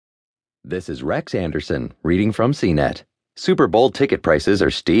This is Rex Anderson, reading from CNET. Super Bowl ticket prices are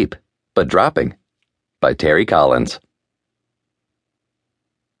steep, but dropping. By Terry Collins.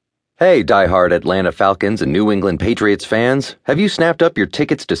 Hey, diehard Atlanta Falcons and New England Patriots fans. Have you snapped up your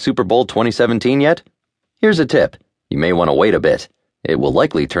tickets to Super Bowl 2017 yet? Here's a tip. You may want to wait a bit. It will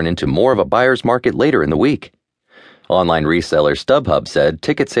likely turn into more of a buyer's market later in the week. Online reseller StubHub said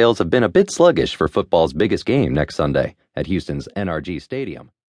ticket sales have been a bit sluggish for football's biggest game next Sunday at Houston's NRG Stadium.